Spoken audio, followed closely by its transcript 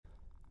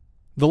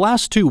The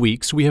last 2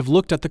 weeks, we have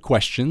looked at the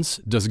questions,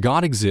 does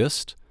God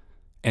exist?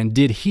 And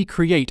did He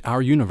create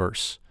our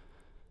universe?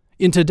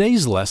 In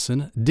today's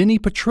lesson, Denny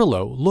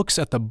Petrillo looks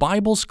at the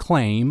Bible's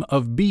claim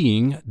of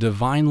being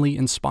divinely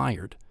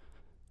inspired.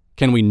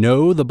 Can we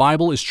know the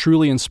Bible is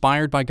truly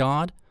inspired by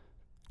God?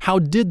 How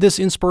did this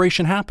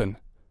inspiration happen?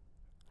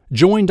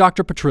 Join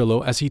Dr.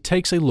 Petrillo as he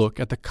takes a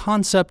look at the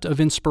concept of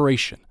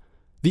inspiration,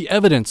 the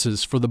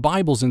evidences for the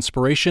Bible's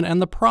inspiration,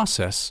 and the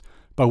process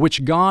by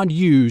which God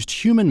used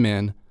human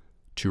men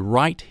to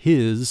write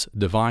His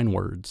divine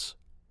words.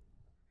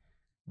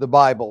 The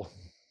Bible.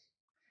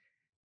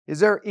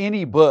 Is there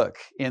any book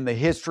in the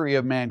history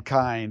of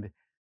mankind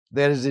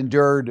that has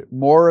endured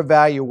more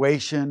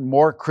evaluation,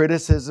 more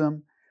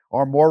criticism,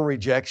 or more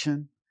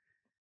rejection?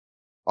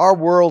 Our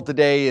world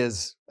today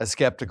is a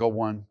skeptical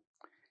one.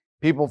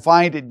 People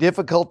find it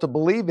difficult to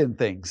believe in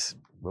things.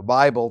 The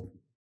Bible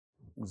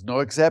was no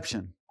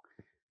exception.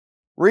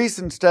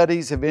 Recent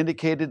studies have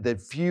indicated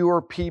that fewer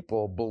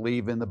people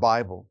believe in the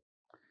Bible.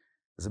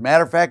 As a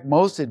matter of fact,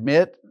 most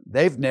admit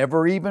they've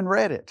never even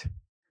read it.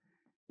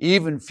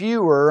 Even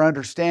fewer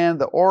understand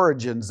the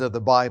origins of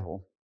the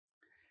Bible.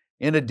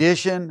 In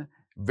addition,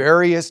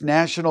 various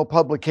national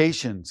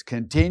publications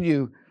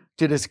continue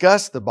to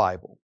discuss the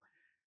Bible,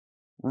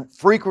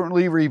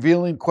 frequently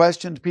revealing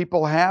questions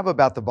people have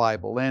about the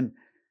Bible and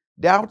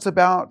doubts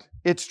about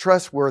its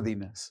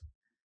trustworthiness.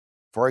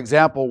 For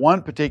example,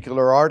 one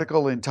particular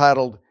article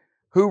entitled,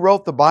 "Who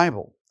Wrote the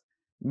Bible?"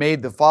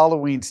 made the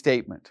following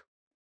statement: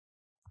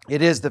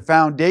 "It is the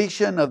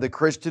foundation of the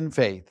Christian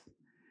faith.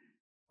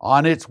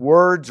 On its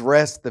words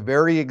rests the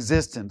very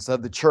existence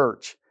of the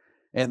church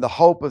and the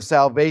hope of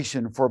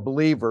salvation for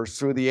believers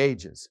through the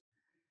ages.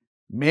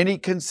 Many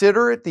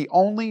consider it the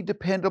only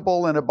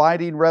dependable and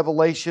abiding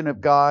revelation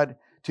of God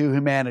to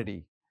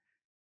humanity.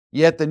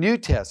 Yet the New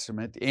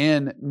Testament,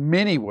 in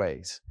many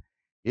ways,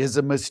 is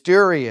a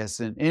mysterious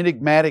and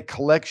enigmatic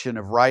collection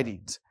of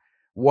writings,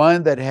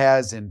 one that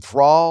has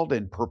enthralled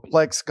and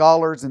perplexed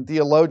scholars and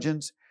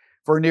theologians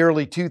for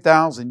nearly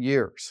 2,000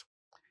 years.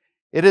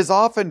 It is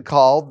often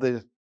called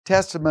the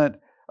Testament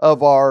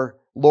of our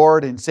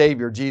Lord and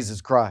Savior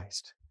Jesus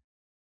Christ.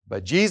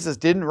 But Jesus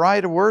didn't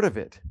write a word of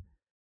it.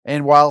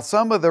 And while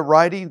some of the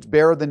writings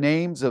bear the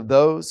names of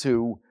those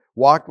who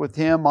walked with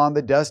Him on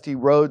the dusty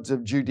roads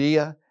of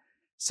Judea,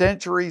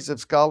 centuries of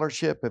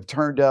scholarship have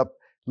turned up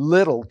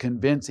little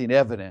convincing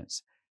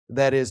evidence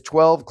that His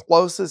 12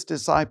 closest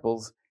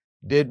disciples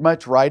did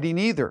much writing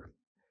either.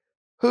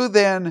 Who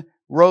then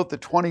wrote the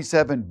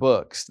 27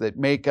 books that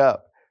make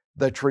up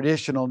the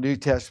traditional New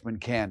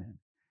Testament canon?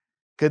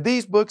 Could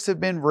these books have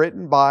been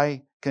written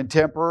by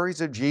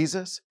contemporaries of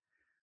Jesus?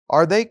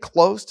 Are they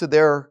close to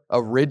their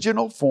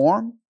original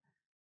form?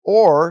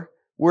 Or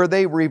were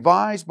they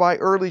revised by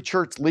early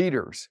church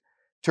leaders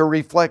to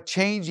reflect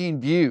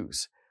changing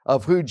views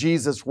of who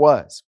Jesus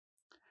was,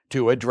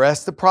 to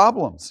address the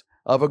problems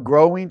of a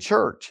growing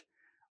church,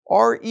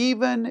 or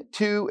even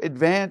to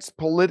advance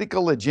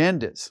political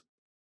agendas?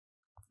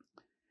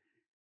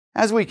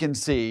 As we can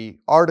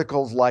see,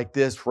 articles like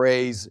this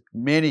raise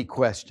many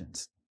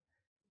questions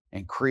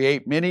and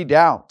create many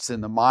doubts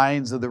in the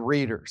minds of the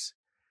readers.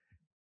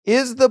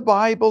 Is the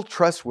Bible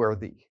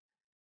trustworthy?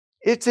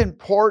 It's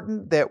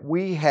important that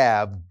we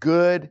have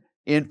good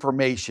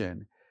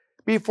information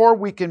before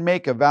we can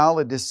make a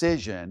valid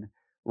decision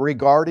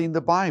regarding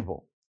the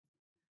Bible.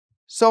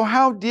 So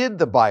how did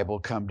the Bible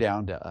come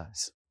down to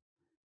us?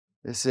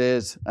 This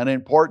is an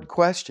important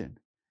question,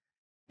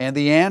 and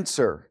the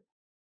answer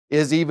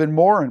is even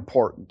more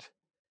important.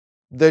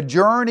 The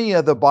journey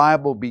of the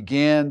Bible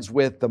begins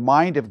with the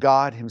mind of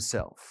God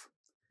Himself.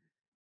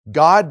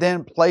 God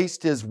then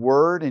placed His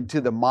Word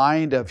into the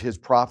mind of His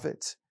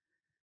prophets.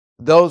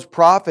 Those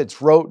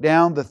prophets wrote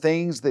down the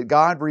things that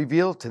God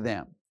revealed to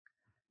them.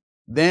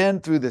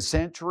 Then, through the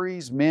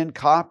centuries, men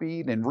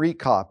copied and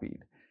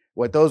recopied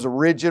what those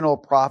original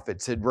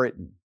prophets had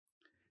written.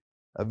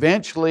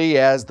 Eventually,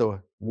 as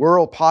the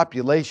world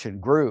population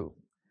grew,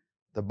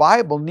 the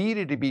Bible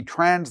needed to be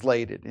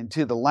translated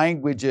into the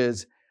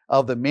languages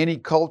of the many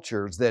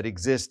cultures that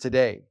exist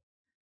today.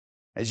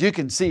 As you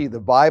can see,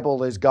 the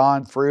Bible has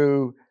gone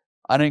through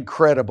an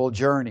incredible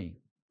journey.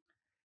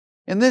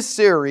 In this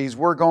series,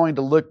 we're going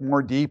to look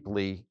more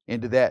deeply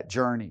into that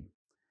journey.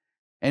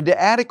 And to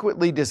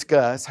adequately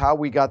discuss how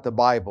we got the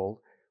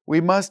Bible,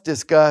 we must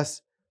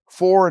discuss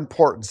 4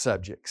 important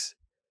subjects.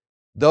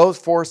 Those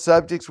 4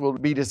 subjects will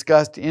be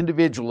discussed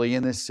individually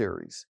in this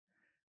series.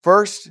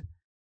 First,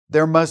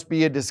 there must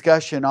be a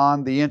discussion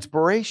on the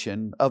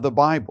inspiration of the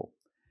Bible.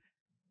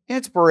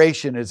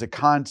 Inspiration is a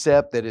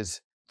concept that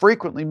is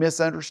frequently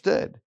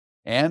misunderstood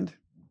and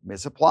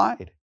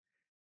misapplied.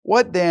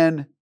 What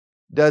then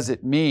does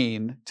it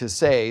mean to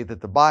say that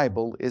the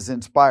Bible is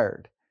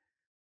inspired?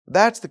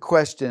 That's the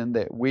question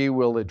that we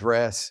will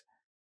address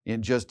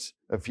in just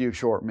a few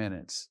short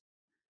minutes.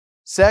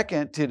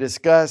 Second, to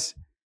discuss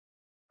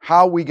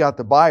how we got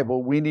the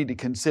Bible, we need to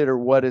consider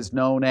what is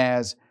known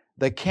as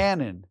the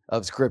canon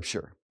of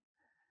Scripture.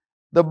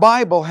 The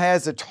Bible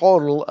has a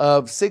total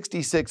of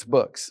 66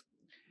 books.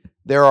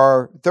 There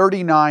are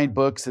 39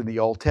 books in the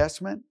Old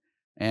Testament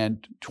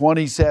and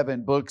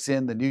 27 books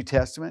in the New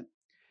Testament.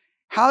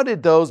 How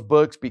did those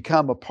books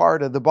become a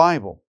part of the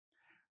Bible?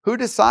 Who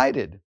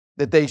decided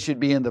that they should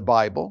be in the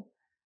Bible?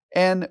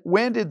 And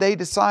when did they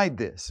decide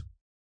this?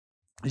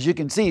 As you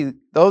can see,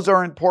 those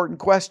are important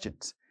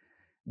questions.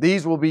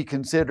 These will be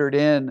considered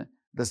in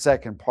the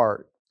second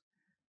part.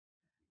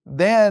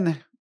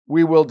 Then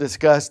we will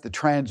discuss the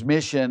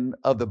transmission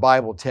of the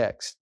Bible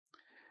text.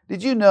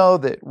 Did you know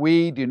that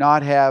we do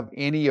not have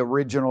any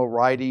original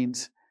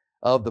writings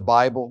of the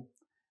Bible?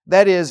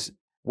 That is,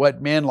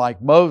 what men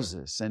like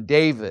Moses and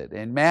David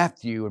and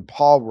Matthew and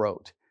Paul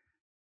wrote.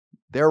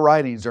 Their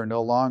writings are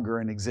no longer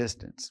in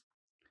existence.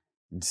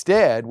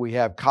 Instead, we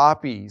have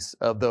copies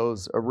of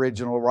those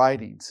original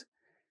writings.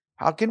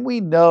 How can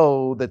we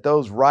know that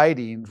those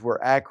writings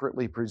were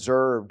accurately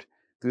preserved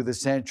through the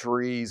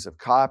centuries of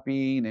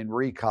copying and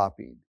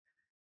recopying?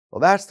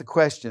 Well, that's the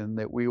question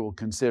that we will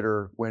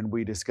consider when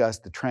we discuss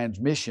the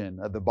transmission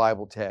of the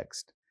Bible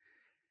text.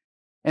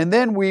 And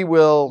then we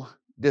will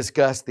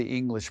discuss the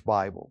English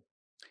Bible.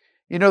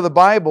 You know, the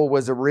Bible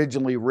was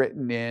originally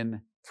written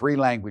in 3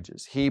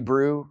 languages: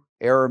 Hebrew,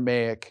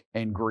 Aramaic,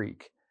 and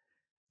Greek.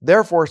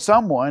 Therefore,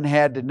 someone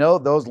had to know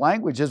those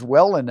languages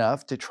well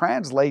enough to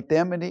translate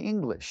them into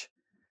English.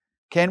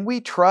 Can we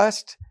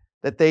trust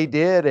that they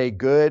did a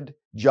good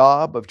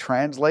job of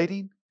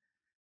translating?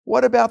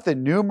 What about the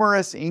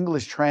numerous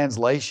English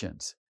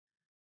translations?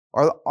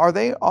 Are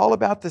they all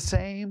about the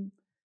same?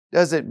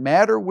 Does it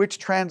matter which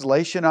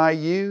translation I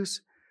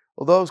use?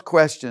 Well, those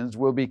questions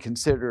will be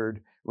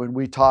considered when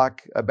we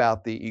talk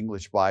about the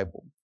English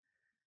Bible.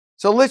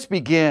 So let's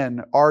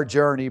begin our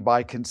journey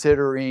by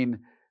considering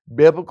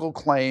biblical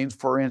claims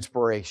for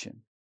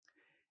inspiration.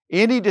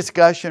 Any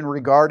discussion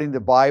regarding the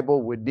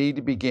Bible would need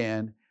to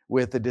begin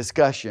with a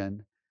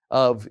discussion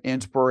of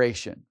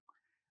inspiration.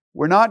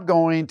 We're not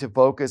going to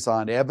focus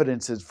on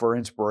evidences for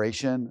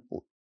inspiration,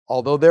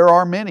 although there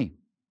are many: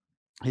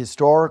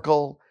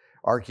 historical,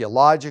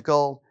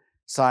 archaeological,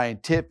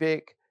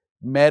 scientific,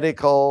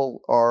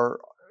 medical, are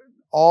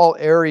all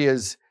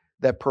areas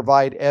that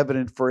provide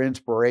evidence for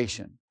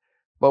inspiration.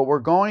 But we're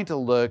going to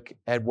look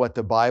at what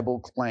the Bible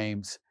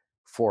claims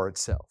for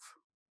itself.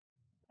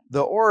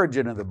 The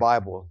origin of the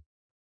Bible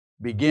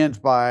begins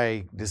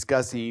by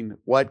discussing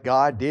what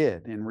God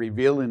did in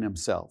revealing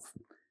Himself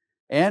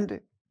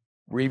and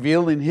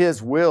revealing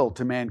His will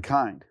to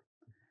mankind.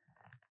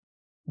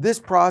 This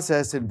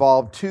process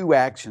involved 2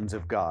 actions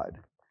of God: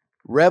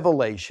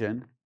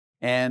 revelation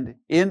and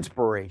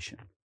inspiration.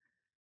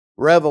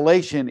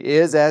 Revelation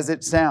is as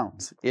it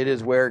sounds. It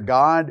is where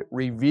God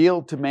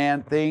revealed to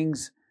man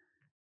things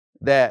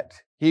that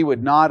he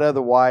would not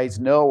otherwise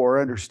know or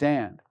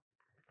understand.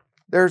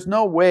 There's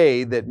no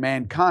way that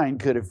mankind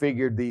could have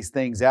figured these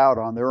things out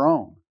on their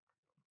own.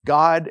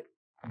 God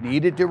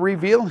needed to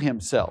reveal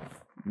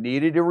Himself,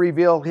 needed to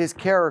reveal His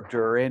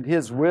character and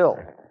His will.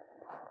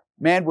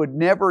 Man would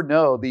never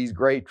know these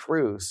great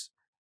truths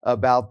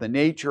about the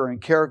nature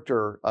and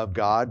character of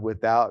God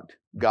without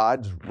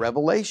God's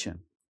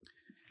revelation.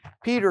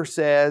 Peter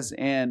says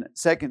in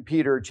 2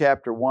 Peter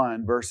chapter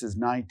 1, verses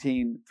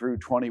 19 through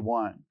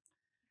 21,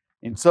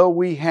 "And so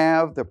we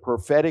have the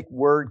prophetic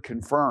word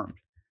confirmed,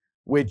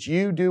 which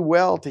you do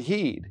well to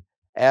heed,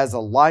 as a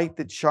light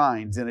that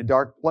shines in a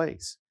dark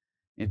place,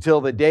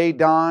 until the day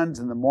dawns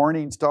and the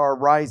morning star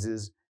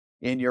rises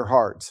in your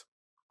hearts.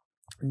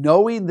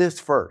 Knowing this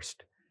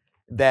first,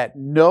 that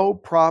no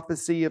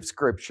prophecy of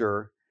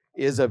Scripture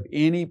is of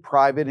any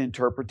private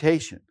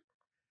interpretation.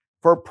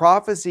 For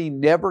prophecy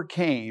never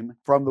came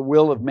from the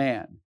will of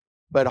man,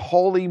 but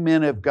holy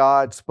men of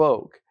God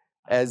spoke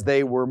as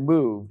they were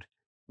moved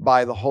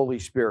by the Holy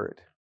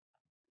Spirit."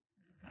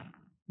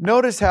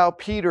 Notice how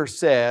Peter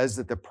says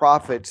that the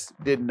prophets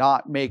did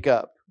not make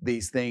up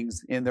these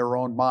things in their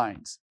own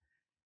minds.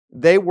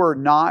 They were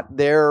not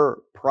their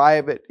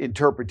private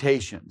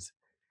interpretations.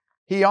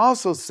 He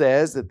also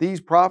says that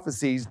these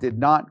prophecies did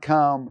not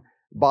come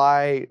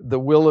by the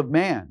will of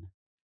man.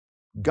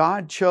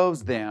 God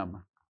chose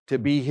them to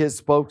be His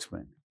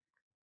spokesman.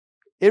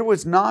 It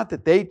was not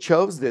that they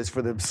chose this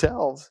for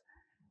themselves.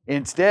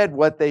 Instead,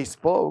 what they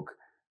spoke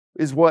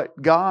is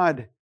what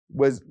God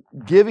was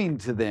giving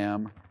to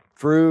them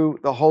through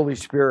the Holy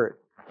Spirit.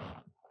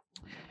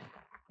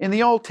 In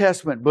the Old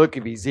Testament book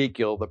of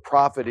Ezekiel, the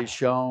prophet is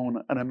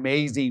shown an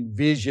amazing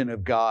vision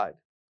of God.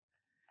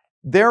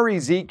 There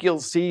Ezekiel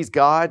sees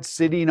God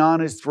sitting on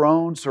His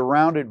throne,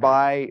 surrounded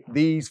by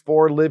these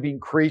 4 living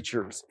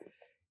creatures.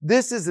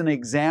 This is an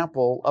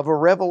example of a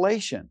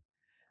revelation.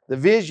 The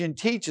vision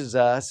teaches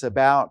us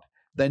about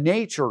the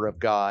nature of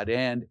God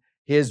and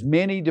His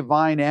many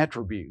divine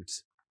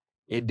attributes.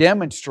 It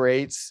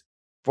demonstrates,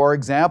 for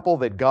example,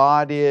 that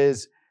God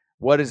is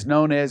what is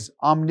known as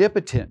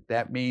omnipotent.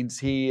 That means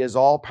He is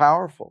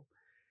all-powerful.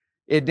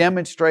 It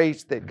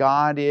demonstrates that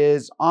God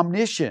is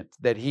omniscient,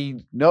 that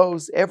He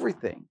knows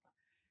everything.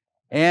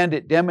 And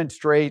it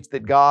demonstrates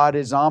that God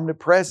is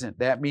omnipresent.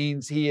 That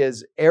means He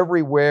is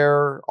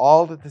everywhere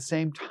all at the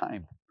same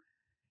time.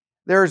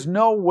 There's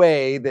no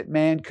way that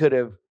man could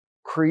have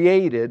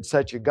created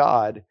such a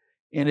God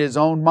in His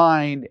own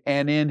mind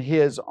and in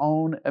His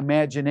own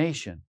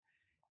imagination.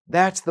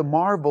 That's the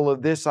marvel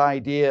of this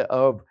idea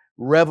of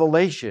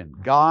revelation.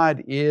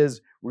 God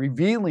is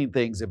revealing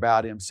things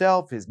about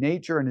Himself, His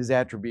nature, and His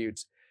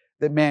attributes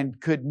that man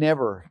could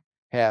never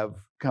have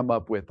come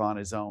up with on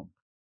his own.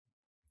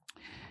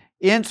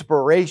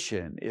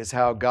 Inspiration is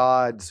how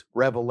God's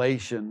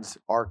revelations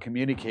are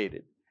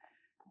communicated.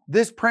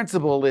 This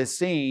principle is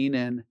seen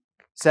in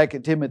 2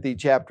 Timothy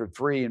chapter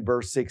 3 and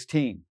verse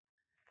 16,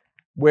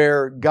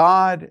 where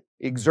God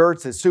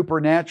exerts a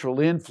supernatural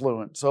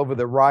influence over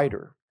the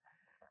writer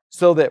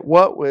so that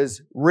what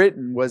was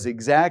written was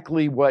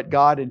exactly what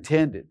God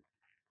intended.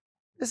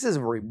 This is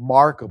a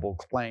remarkable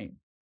claim,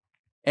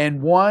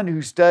 and one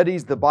who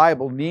studies the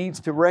Bible needs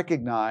to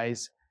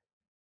recognize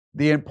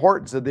the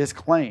importance of this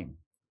claim.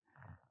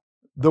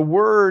 The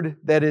word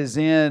that is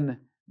in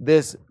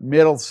this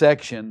middle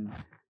section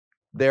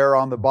there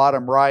on the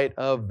bottom right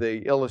of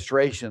the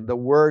illustration, the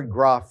word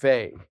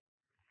graphe,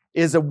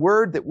 is a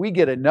word that we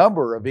get a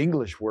number of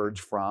English words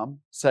from,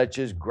 such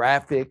as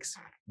graphics,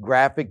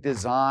 graphic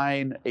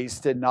design, a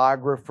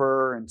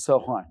stenographer, and so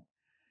on.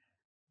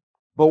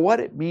 But what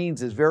it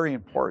means is very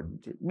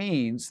important. It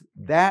means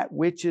that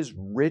which is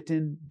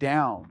written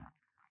down.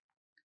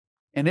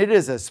 And it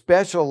is a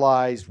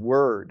specialized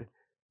word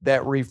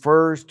that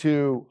refers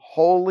to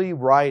holy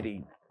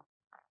writing.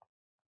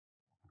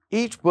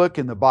 Each book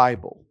in the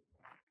Bible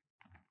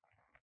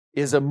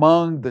is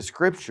among the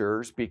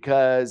Scriptures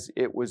because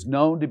it was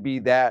known to be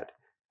that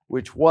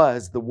which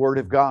was the Word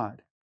of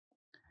God.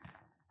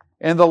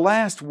 And the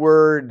last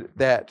word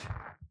that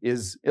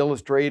is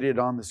illustrated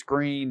on the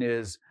screen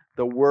is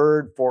the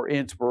word for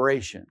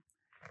inspiration.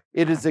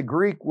 It is a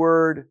Greek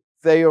word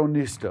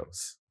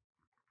theopneustos.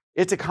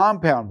 It's a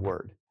compound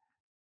word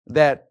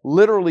that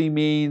literally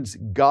means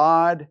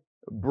God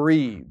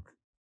breathed.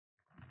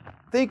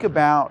 Think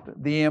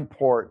about the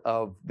import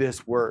of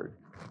this word.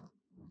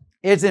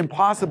 It's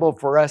impossible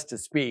for us to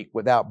speak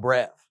without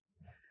breath.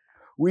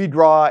 We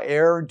draw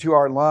air into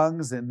our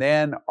lungs and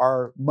then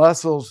our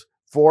muscles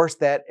force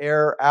that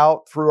air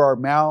out through our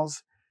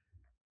mouths.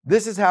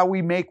 This is how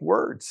we make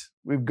words.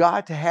 We've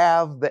got to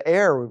have the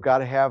air. We've got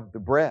to have the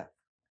breath.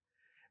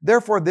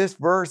 Therefore, this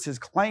verse is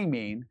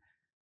claiming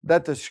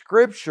that the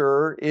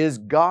Scripture is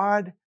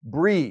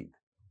God-breathed.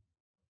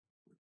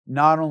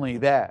 Not only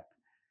that,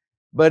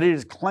 but it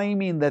is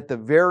claiming that the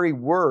very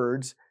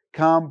words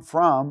come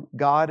from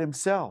God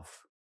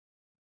Himself.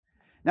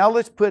 Now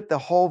let's put the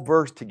whole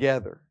verse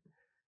together.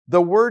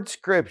 The word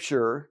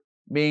Scripture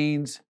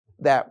means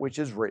that which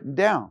is written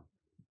down.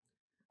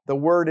 The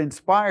word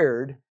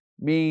inspired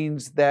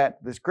means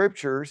that the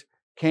Scriptures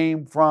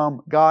came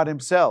from God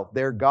Himself.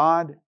 They're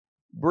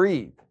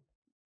God-breathed.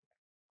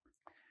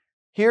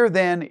 Here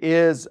then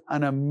is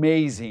an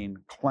amazing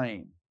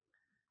claim.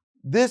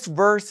 This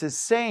verse is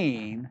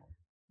saying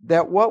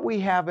that what we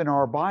have in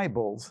our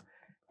Bibles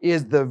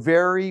is the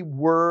very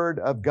Word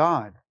of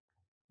God.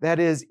 That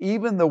is,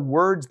 even the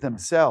words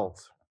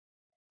themselves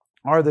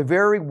are the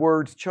very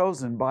words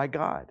chosen by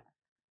God.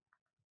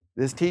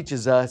 This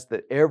teaches us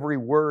that every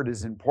word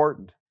is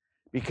important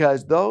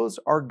because those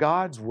are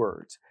God's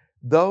words.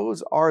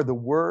 Those are the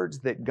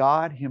words that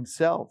God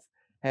Himself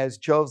has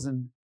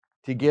chosen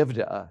to give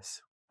to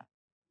us.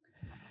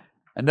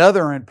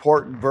 Another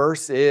important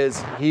verse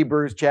is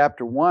Hebrews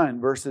chapter 1,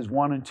 verses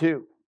 1 and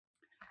 2.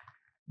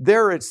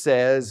 There it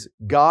says,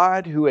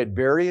 God, who at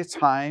various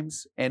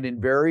times and in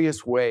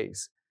various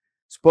ways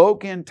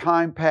spoke in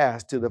time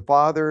past to the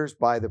fathers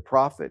by the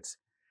prophets,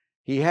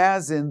 He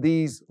has in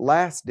these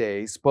last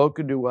days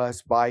spoken to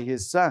us by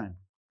His Son.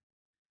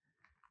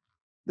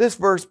 This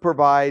verse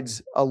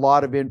provides a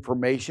lot of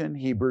information,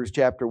 Hebrews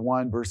chapter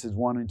 1, verses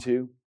 1 and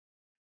 2.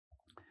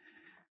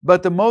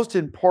 But the most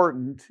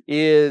important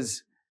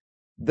is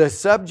the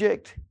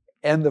subject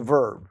and the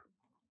verb.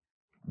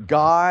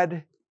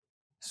 God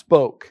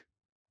spoke.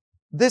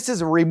 This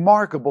is a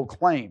remarkable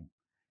claim.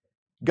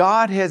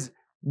 God has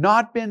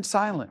not been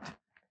silent.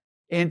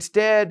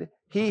 Instead,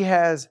 He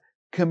has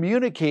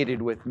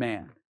communicated with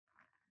man.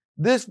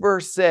 This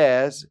verse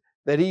says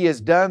that He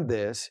has done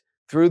this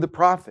through the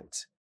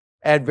prophets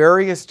at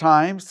various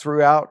times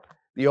throughout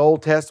the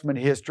Old Testament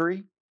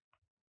history.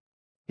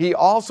 He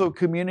also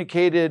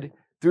communicated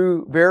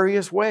through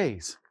various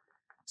ways.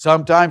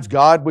 Sometimes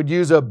God would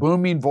use a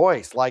booming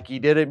voice like He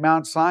did at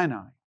Mount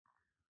Sinai.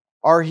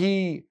 Or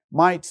He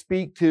might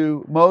speak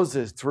to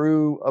Moses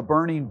through a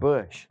burning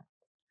bush.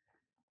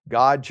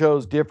 God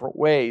chose different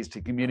ways to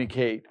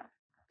communicate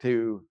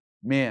to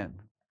men.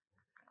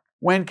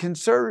 When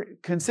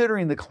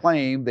considering the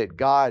claim that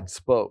God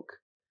spoke,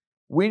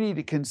 we need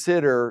to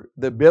consider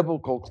the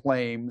biblical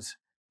claims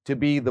to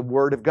be the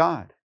Word of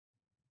God.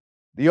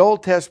 The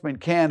Old Testament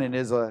canon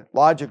is a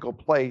logical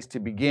place to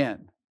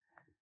begin.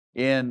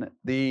 In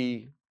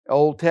the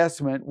Old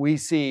Testament, we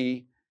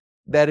see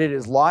that it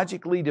is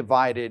logically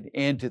divided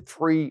into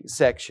three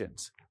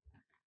sections.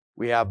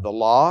 We have the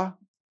law,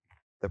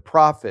 the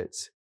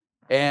prophets,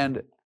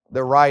 and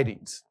the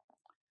writings.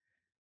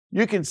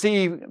 You can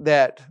see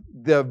that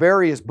the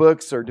various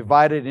books are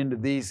divided into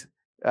these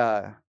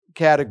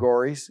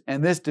categories,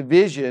 and this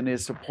division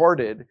is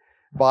supported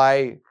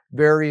by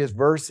various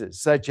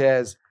verses, such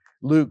as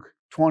Luke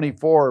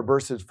 24,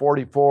 verses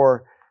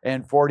 44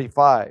 and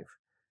 45.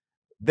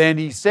 Then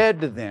he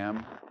said to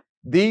them,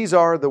 "These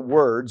are the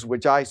words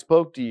which I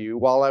spoke to you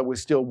while I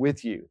was still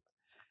with you,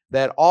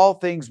 that all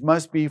things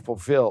must be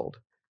fulfilled,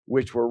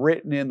 which were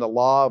written in the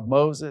law of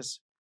Moses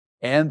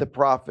and the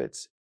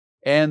prophets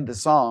and the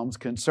Psalms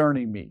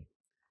concerning me."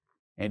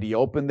 And he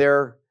opened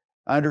their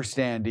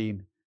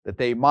understanding that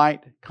they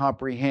might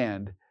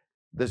comprehend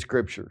the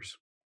Scriptures.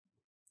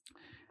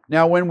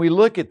 Now, when we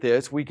look at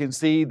this, we can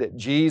see that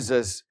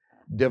Jesus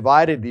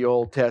divided the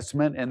Old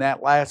Testament, and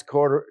that last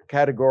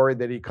category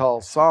that he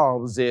calls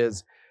Psalms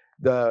is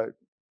the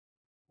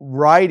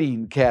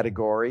writing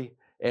category,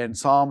 and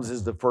Psalms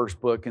is the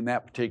first book in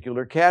that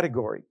particular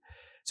category.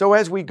 So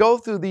as we go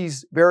through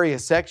these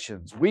various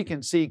sections, we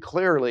can see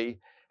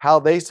clearly how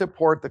they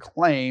support the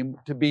claim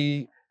to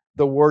be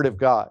the Word of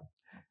God.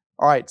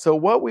 All right, so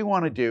what we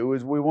want to do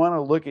is we want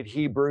to look at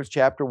Hebrews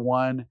chapter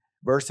 1,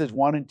 verses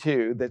 1 and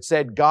 2, that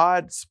said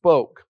God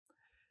spoke.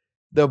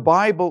 The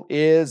Bible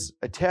is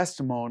a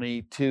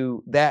testimony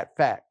to that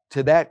fact,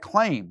 to that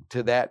claim,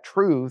 to that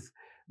truth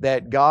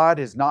that God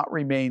has not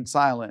remained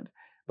silent,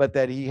 but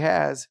that He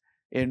has,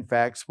 in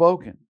fact,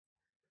 spoken.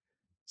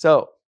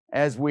 So,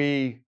 as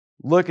we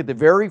look at the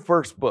very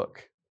first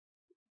book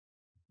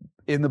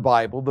in the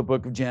Bible, the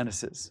book of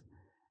Genesis,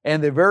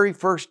 and the very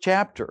first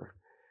chapter,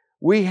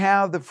 we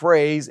have the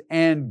phrase,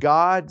 "and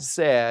God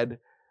said,"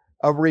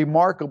 a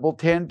remarkable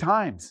 10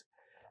 times.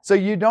 So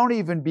you don't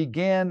even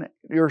begin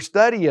your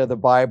study of the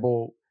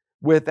Bible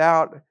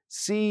without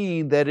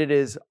seeing that it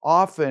is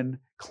often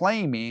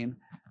claiming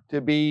to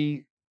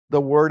be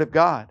the Word of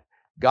God.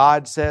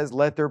 God says,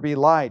 "Let there be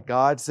light."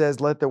 God says,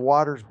 "Let the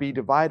waters be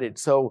divided."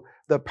 So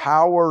the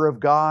power of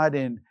God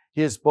in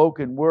His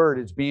spoken word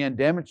is being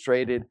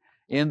demonstrated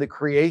in the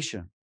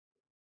creation.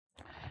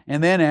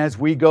 And then as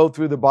we go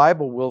through the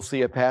Bible, we'll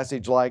see a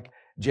passage like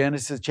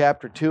Genesis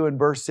chapter 2 and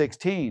verse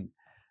 16,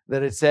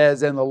 that it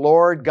says, "And the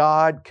Lord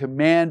God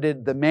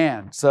commanded the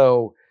man."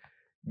 So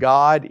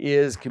God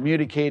is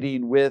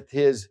communicating with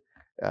His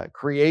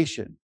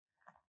creation.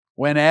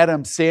 When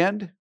Adam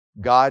sinned,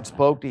 God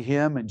spoke to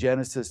him in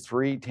Genesis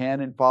 3:10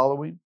 and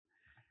following.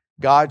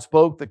 God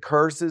spoke the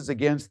curses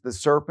against the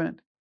serpent,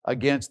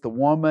 against the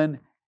woman,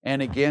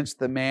 and against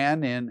the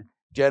man in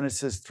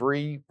Genesis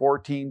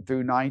 3:14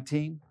 through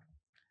 19.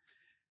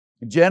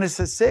 In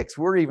Genesis 6,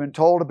 we're even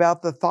told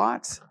about the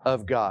thoughts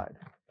of God.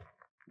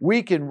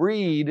 We can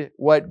read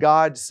what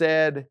God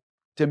said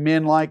to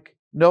men like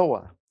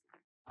Noah,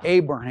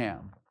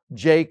 Abraham,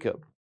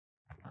 Jacob.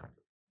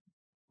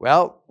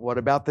 Well, what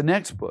about the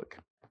next book?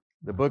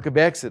 The book of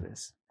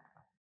Exodus.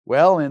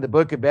 Well, in the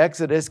book of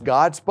Exodus,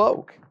 God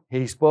spoke.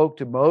 He spoke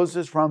to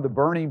Moses from the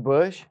burning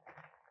bush.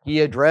 He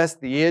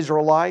addressed the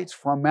Israelites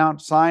from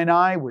Mount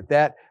Sinai with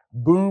that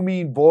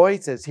booming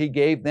voice as He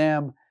gave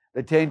them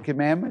the 10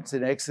 Commandments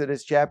in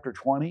Exodus chapter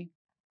 20.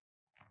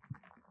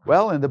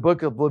 Well, in the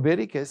book of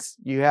Leviticus,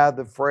 you have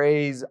the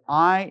phrase,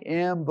 "I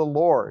am the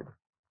Lord,"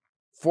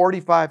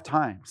 45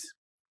 times.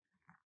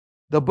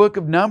 The book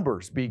of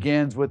Numbers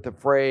begins with the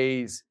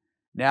phrase,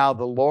 "Now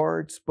the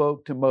Lord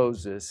spoke to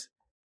Moses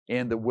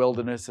in the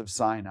wilderness of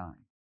Sinai."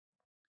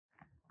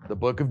 The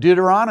book of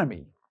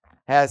Deuteronomy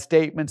has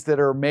statements that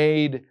are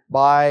made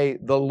by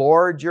the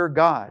Lord your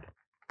God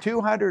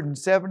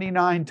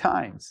 279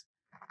 times.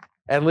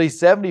 At least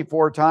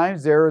 74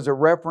 times there is a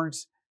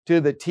reference to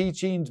the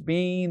teachings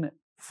being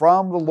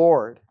from the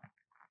Lord.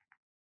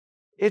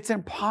 It's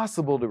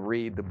impossible to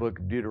read the book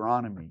of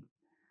Deuteronomy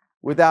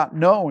without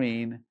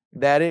knowing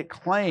that it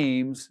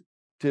claims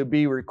to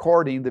be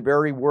recording the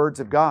very words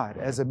of God.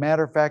 As a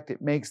matter of fact,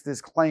 it makes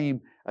this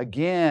claim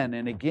again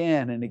and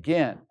again and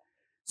again.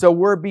 So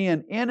we're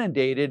being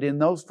inundated in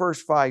those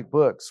first 5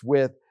 books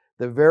with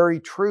the very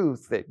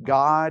truth that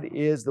God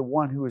is the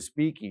one who is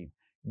speaking.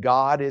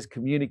 God is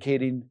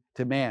communicating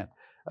to man.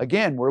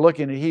 Again, we're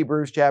looking at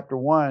Hebrews chapter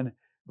 1,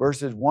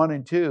 verses 1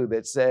 and 2,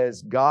 that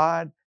says,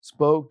 God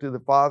spoke to the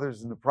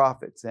fathers and the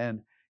prophets,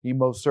 and He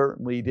most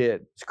certainly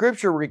did.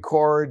 Scripture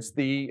records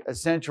the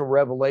essential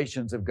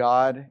revelations of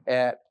God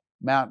at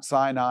Mount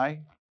Sinai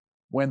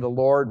when the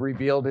Lord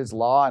revealed His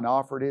law and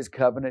offered His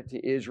covenant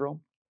to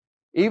Israel.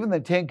 Even the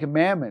 10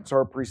 Commandments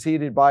are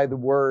preceded by the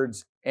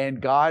words,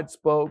 "And God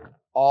spoke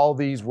all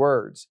these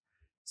words,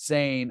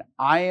 saying,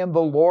 I am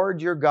the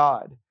Lord your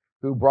God,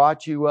 who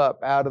brought you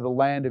up out of the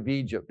land of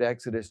Egypt,"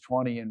 Exodus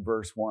 20 and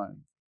verse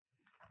 1.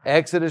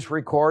 Exodus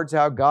records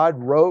how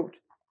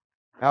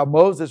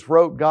Moses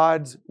wrote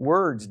God's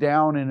words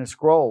down in a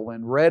scroll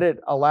and read it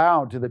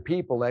aloud to the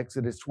people,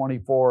 Exodus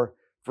 24,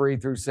 3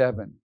 through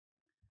 7.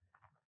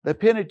 The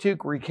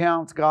Pentateuch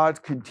recounts God's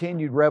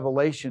continued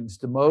revelations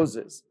to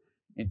Moses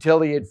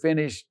until he had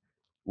finished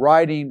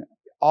writing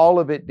all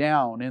of it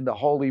down in the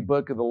holy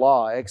book of the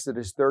law,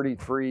 Exodus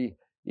 33,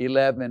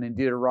 11 and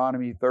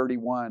Deuteronomy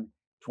 31,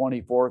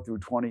 24 through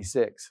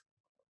 26.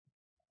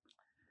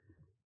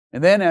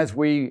 And then as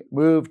we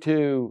move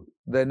to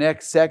the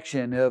next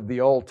section of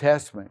the Old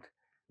Testament,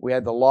 we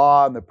had the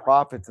law and the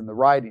prophets and the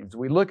writings.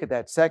 We look at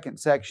that second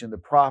section, the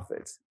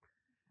prophets.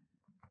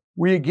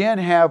 We again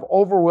have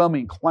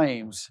overwhelming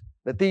claims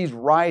that these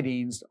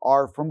writings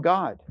are from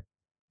God.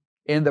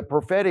 In the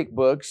prophetic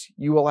books,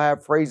 you will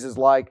have phrases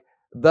like,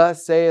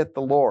 "Thus saith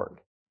the Lord,"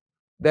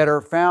 that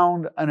are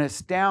found an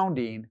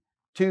astounding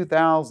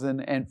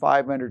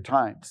 2,500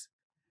 times.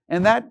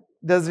 And that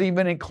doesn't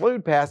even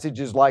include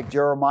passages like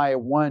Jeremiah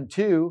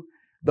 1:2,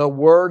 "The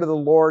word of the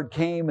Lord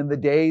came in the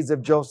days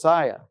of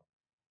Josiah."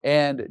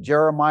 And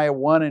Jeremiah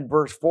 1 and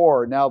verse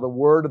 4, "Now the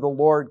word of the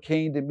Lord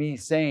came to me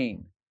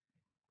saying."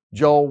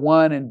 Joel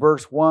 1 and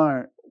verse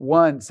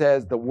 1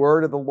 says, "The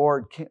word of the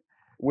Lord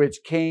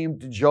which came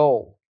to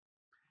Joel."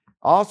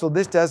 Also,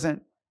 this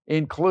doesn't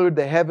include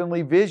the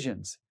heavenly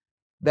visions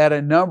that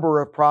a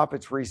number of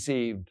prophets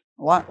received,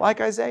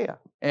 like Isaiah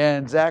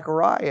and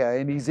Zechariah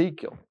and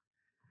Ezekiel.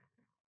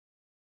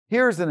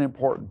 Here's an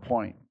important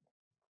point.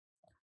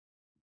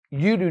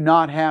 You do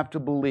not have to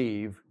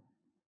believe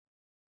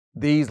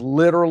these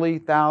literally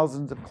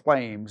thousands of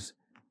claims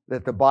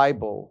that the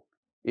Bible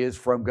is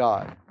from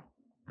God.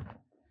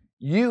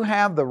 You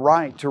have the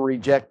right to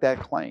reject that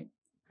claim.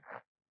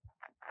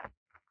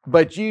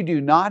 But you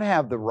do not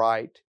have the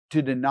right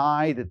to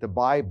deny that the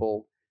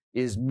Bible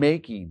is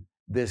making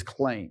this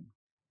claim.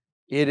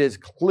 It is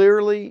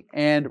clearly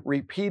and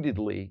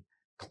repeatedly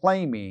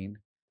claiming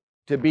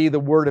to be the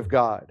Word of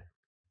God.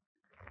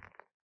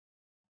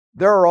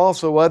 There are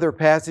also other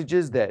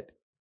passages that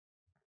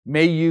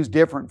may use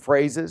different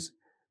phrases,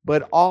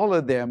 but all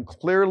of them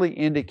clearly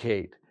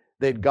indicate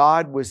that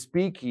God was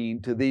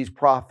speaking to these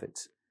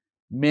prophets.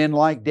 Men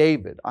like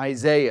David,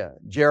 Isaiah,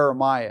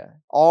 Jeremiah,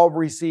 all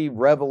received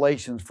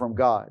revelations from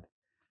God.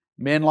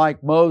 Men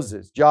like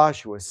Moses,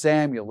 Joshua,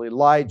 Samuel,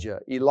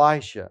 Elijah,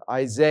 Elisha,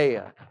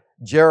 Isaiah,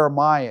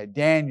 Jeremiah,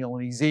 Daniel,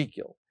 and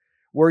Ezekiel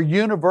were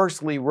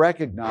universally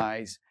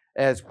recognized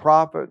as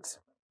prophets,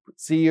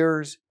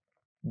 seers,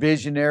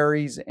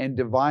 visionaries, and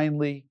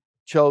divinely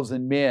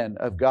chosen men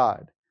of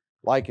God,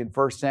 like in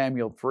 1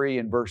 Samuel 3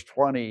 and verse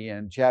 20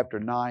 and chapter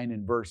 9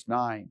 and verse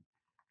 9,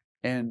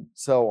 and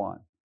so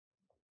on.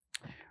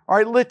 All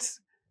right,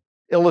 let's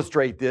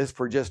illustrate this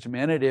for just a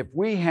minute. If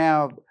we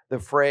have the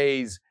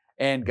phrase,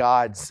 "and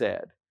God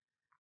said,"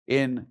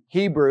 in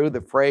Hebrew,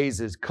 the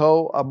phrase is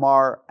 "Ko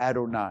Amar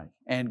Adonai,"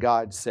 and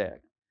God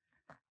said.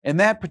 And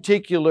that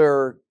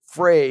particular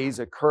phrase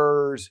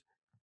occurs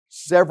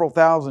several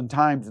thousand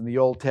times in the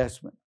Old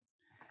Testament.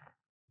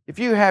 If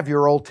you have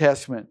your Old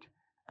Testament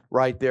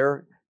right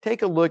there,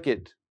 take a look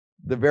at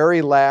the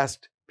very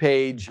last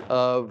page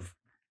of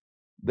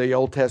the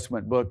Old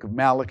Testament book of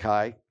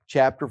Malachi,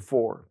 chapter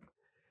 4.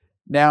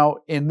 Now,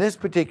 in this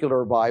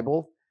particular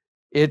Bible,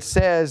 it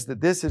says that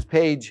this is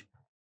page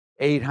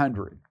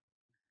 800.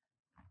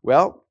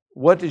 Well,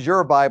 what does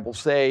your Bible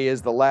say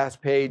is the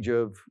last page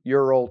of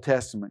your Old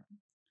Testament?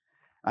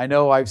 I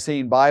know I've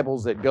seen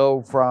Bibles that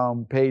go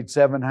from page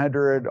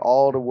 700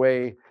 all the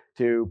way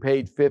to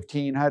page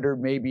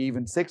 1500, maybe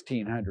even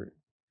 1600.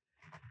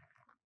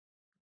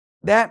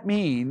 That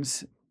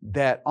means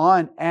that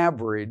on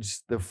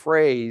average, the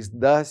phrase,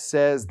 "Thus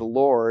says the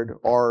Lord,"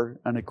 or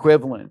an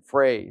equivalent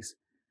phrase,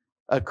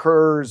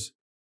 occurs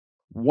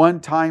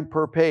one time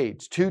per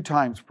page, 2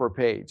 times per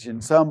page.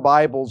 In some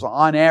Bibles,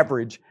 on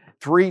average,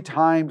 3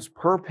 times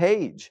per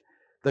page.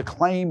 The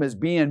claim is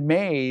being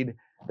made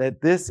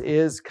that this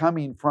is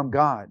coming from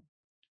God.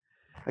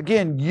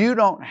 Again, you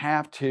don't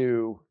have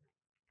to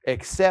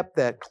accept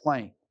that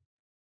claim,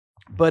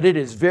 but it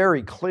is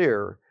very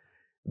clear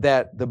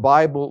that the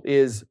Bible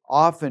is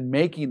often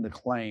making the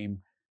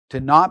claim to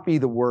not be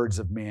the words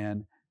of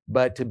men,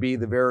 but to be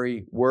the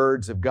very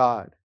words of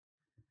God.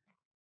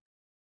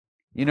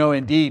 You know,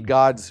 indeed,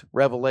 God's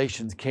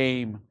revelations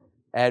came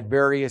at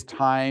various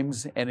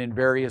times and in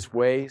various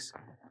ways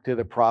to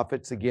the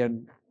prophets.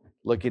 Again,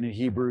 looking at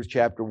Hebrews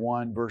chapter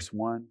 1, verse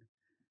 1.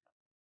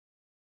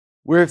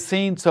 We've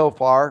seen so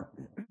far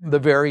the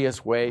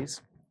various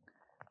ways,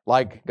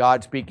 like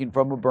God speaking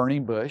from a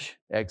burning bush,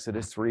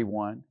 Exodus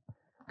 3:1.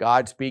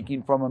 God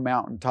speaking from a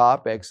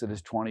mountaintop,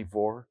 Exodus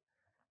 24.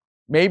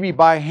 Maybe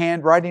by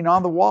handwriting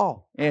on the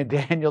wall in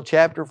Daniel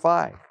chapter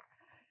 5.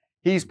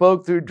 He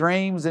spoke through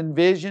dreams and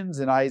visions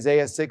in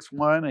Isaiah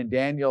 6:1 and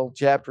Daniel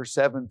chapter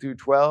 7 through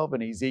 12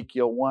 and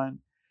Ezekiel 1.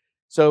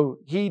 So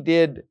he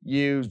did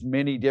use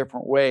many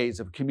different ways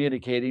of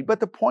communicating, but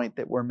the point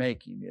that we're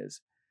making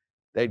is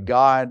that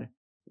God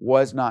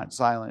was not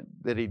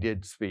silent, that He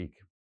did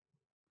speak.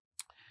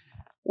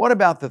 What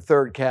about the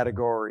third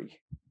category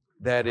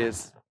that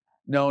is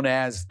known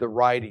as the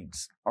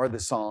writings or the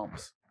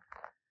Psalms?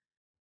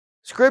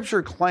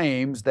 Scripture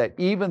claims that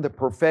even the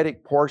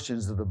prophetic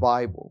portions of the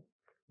Bible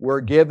were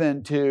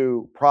given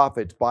to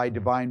prophets by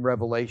divine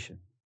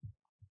revelation.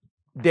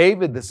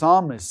 David the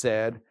psalmist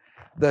said,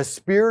 "The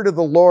Spirit of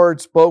the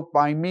Lord spoke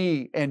by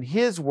me, and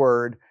His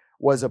word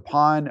was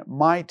upon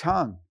my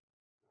tongue."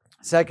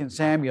 2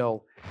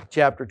 Samuel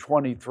chapter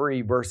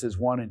 23, verses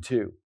 1 and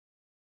 2.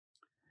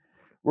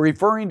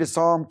 Referring to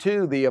Psalm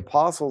 2, the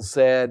apostle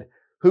said,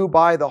 who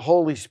by the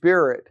Holy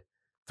Spirit,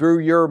 through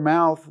your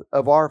mouth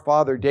of our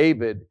father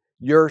David,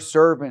 your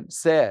servant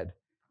said,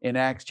 in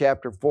Acts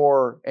chapter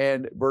 4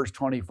 and verse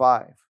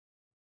 25.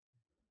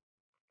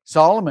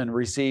 Solomon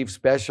received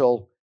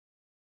special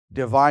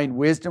divine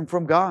wisdom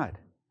from God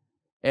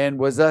and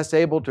was thus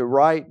able to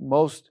write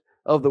most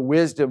of the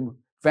wisdom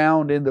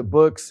found in the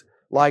books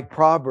like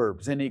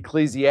Proverbs and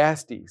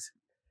Ecclesiastes.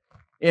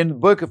 In the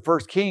book of 1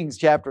 Kings,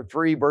 chapter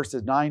 3,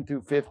 verses 9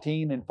 through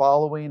 15 and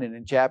following, and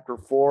in chapter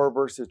 4,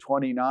 verses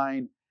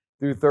 29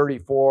 through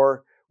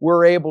 34,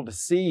 we're able to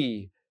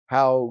see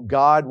how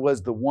God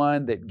was the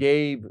one that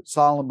gave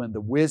Solomon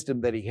the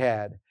wisdom that he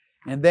had.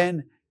 And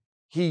then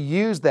he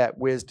used that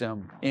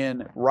wisdom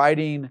in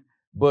writing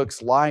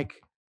books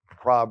like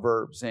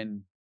Proverbs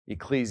and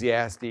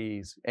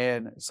Ecclesiastes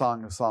and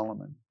Song of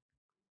Solomon.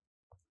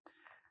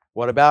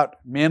 What about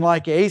men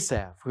like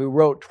Asaph, who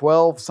wrote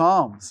 12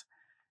 Psalms?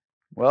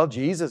 Well,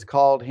 Jesus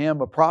called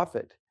him a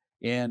prophet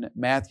in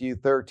Matthew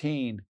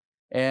 13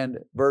 and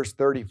verse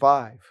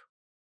 35.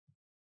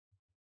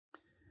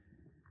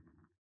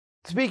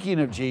 Speaking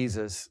of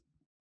Jesus,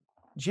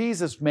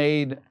 Jesus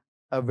made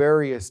a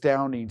very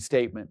astounding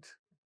statement.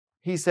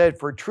 He said,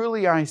 "For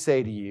truly I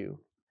say to you,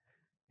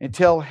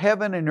 until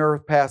heaven and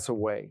earth pass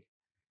away,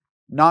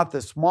 not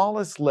the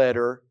smallest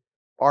letter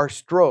or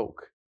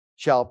stroke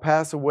shall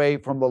pass away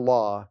from the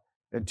law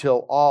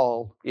until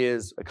all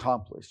is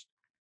accomplished."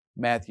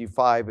 Matthew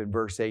 5 and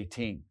verse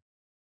 18.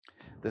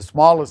 The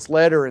smallest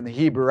letter in the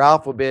Hebrew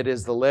alphabet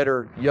is the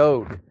letter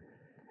Yod.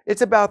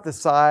 It's about the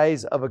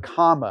size of a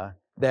comma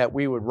that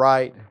we would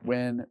write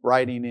when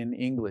writing in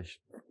English.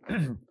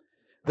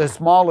 The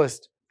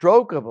smallest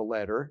stroke of a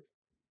letter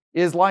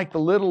is like the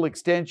little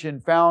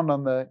extension found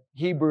on the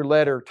Hebrew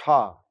letter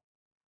Tav,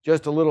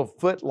 just a little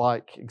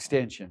foot-like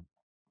extension.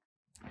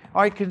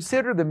 All right,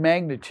 consider the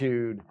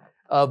magnitude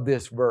of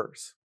this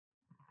verse.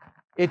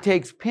 It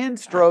takes pen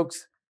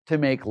strokes to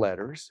make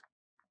letters,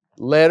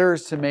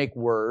 letters to make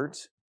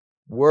words,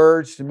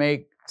 words to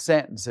make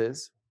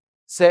sentences,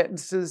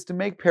 sentences to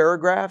make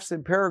paragraphs,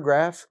 and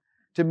paragraphs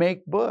to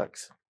make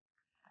books.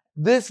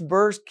 This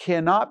verse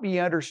cannot be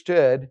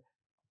understood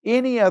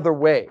any other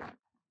way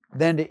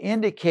than to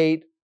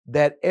indicate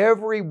that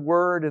every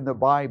word in the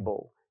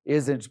Bible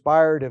is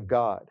inspired of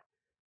God.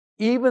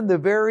 Even the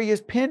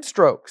various pen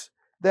strokes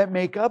that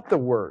make up the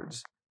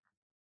words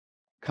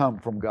come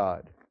from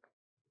God.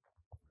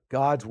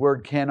 God's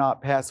word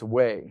cannot pass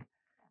away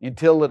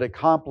until it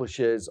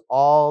accomplishes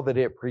all that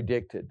it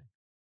predicted.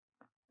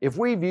 If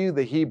we view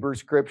the Hebrew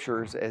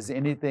Scriptures as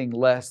anything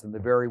less than the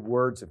very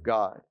words of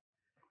God,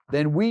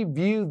 then we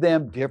view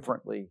them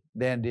differently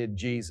than did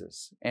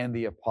Jesus and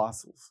the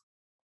apostles.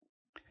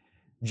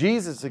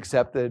 Jesus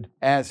accepted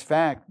as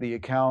fact the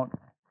account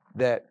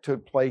that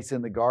took place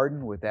in the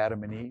garden with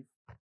Adam and Eve.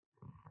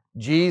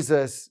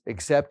 Jesus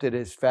accepted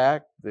as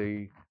fact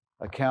the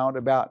account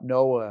about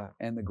Noah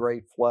and the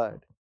great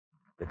flood,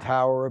 the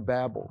Tower of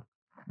Babel,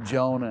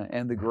 Jonah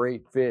and the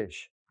great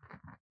fish.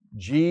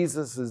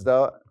 Jesus is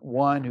the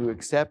one who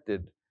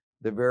accepted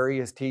the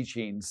various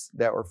teachings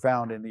that were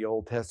found in the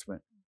Old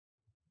Testament.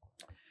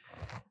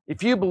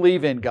 If you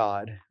believe in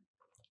God,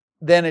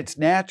 then it's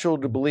natural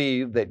to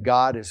believe that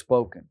God has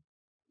spoken.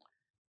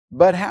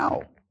 But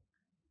how?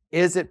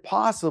 Is it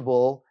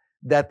possible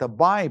that the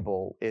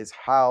Bible is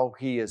how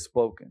He has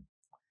spoken?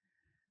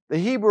 The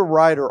Hebrew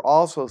writer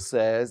also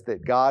says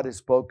that God has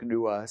spoken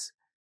to us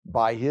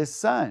by His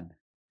Son.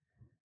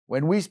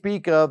 When we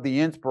speak of the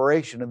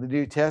inspiration of the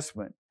New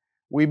Testament,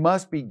 we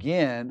must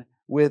begin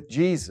with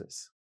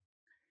Jesus.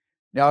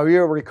 Now,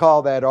 you'll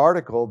recall that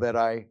article that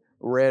I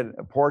read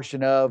a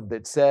portion of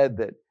that said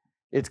that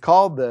it's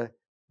called the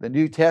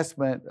New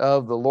Testament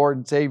of the Lord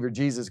and Savior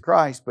Jesus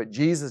Christ, but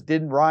Jesus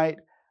didn't write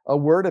a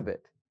word of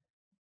it.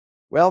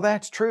 Well,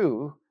 that's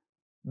true.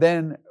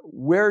 Then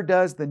where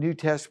does the New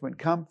Testament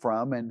come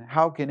from, and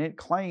how can it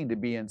claim to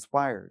be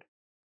inspired?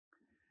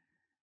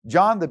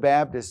 John the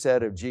Baptist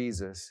said of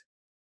Jesus,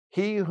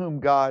 "He whom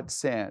God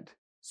sent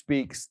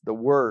speaks the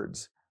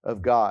words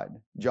of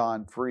God."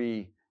 John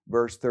 3,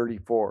 verse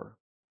 34.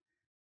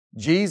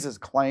 Jesus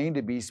claimed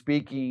to be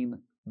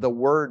speaking the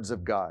words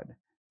of God.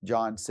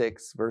 John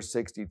 6, verse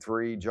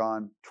 63,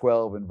 John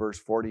 12 and verse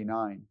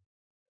 49.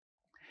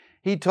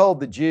 He told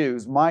the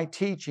Jews, "My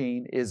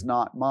teaching is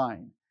not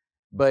mine,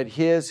 but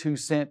His who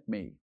sent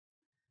me."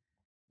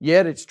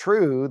 Yet it's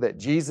true that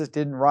Jesus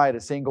didn't write a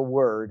single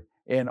word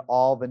in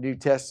all the New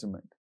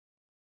Testament.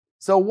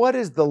 So what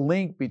is the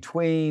link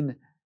between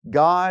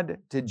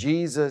God to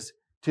Jesus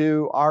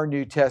to our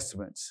New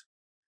Testaments?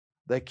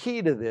 The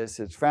key to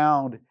this is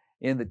found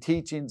in the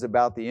teachings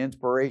about the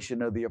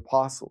inspiration of the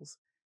apostles,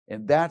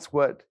 and that's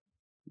what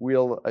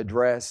we'll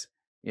address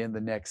in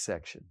the next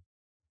section.